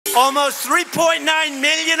Almost 3.9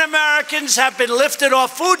 million Americans have been lifted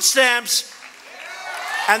off food stamps,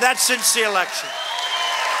 and that's since the election.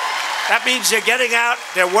 That means they're getting out,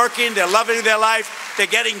 they're working, they're loving their life, they're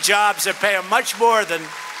getting jobs that pay them much more than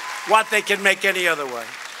what they can make any other way.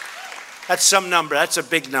 That's some number. That's a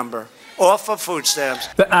big number. Off of food stamps.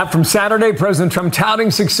 From Saturday, President Trump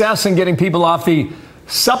touting success in getting people off the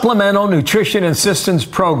Supplemental Nutrition Assistance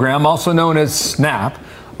Program, also known as SNAP,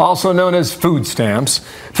 also known as food stamps.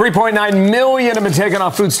 3.9 million have been taken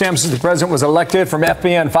off food stamps since the president was elected. From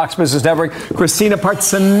FBN Fox Business Network, Christina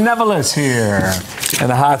Partsinevelos here in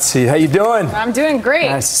the hot seat. How you doing? I'm doing great.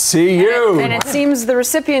 Nice to see you. And it seems the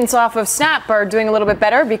recipients off of SNAP are doing a little bit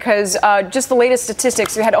better because just the latest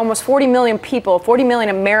statistics, we had almost 40 million people, 40 million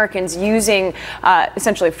Americans using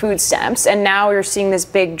essentially food stamps. And now you're seeing this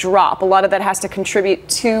big drop. A lot of that has to contribute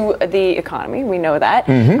to the economy. We know that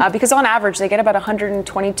because on average, they get about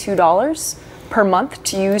 $122 per month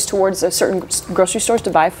to use towards a certain grocery stores to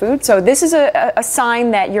buy food. So this is a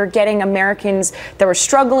sign that you're getting Americans that were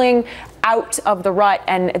struggling out of the rut,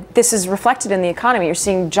 and this is reflected in the economy. You're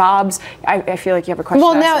seeing jobs. I feel like you have a question.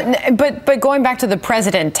 Well, now, but going back to the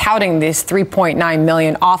president touting this 3.9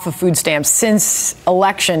 million off of food stamps since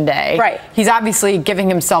Election Day, right? He's obviously giving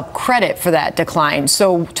himself credit for that decline.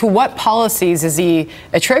 So, to what policies is he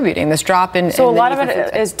attributing this drop in? So, a lot of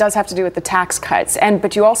it does have to do with the tax cuts,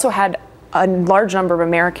 but you also had a large number of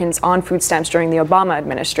Americans on food stamps during the Obama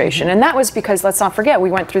administration. And that was because, let's not forget, we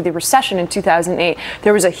went through the recession in 2008.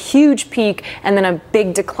 There was a huge peak and then a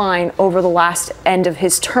big decline over the last end of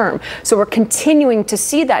his term. So we're continuing to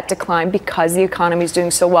see that decline because the economy is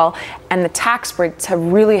doing so well and the tax breaks have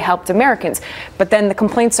really helped Americans. But then the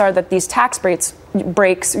complaints are that these tax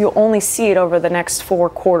breaks, you'll only see it over the next 4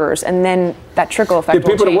 quarters, and then that trickle effect will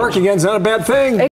change. Get people to work again is not a bad thing.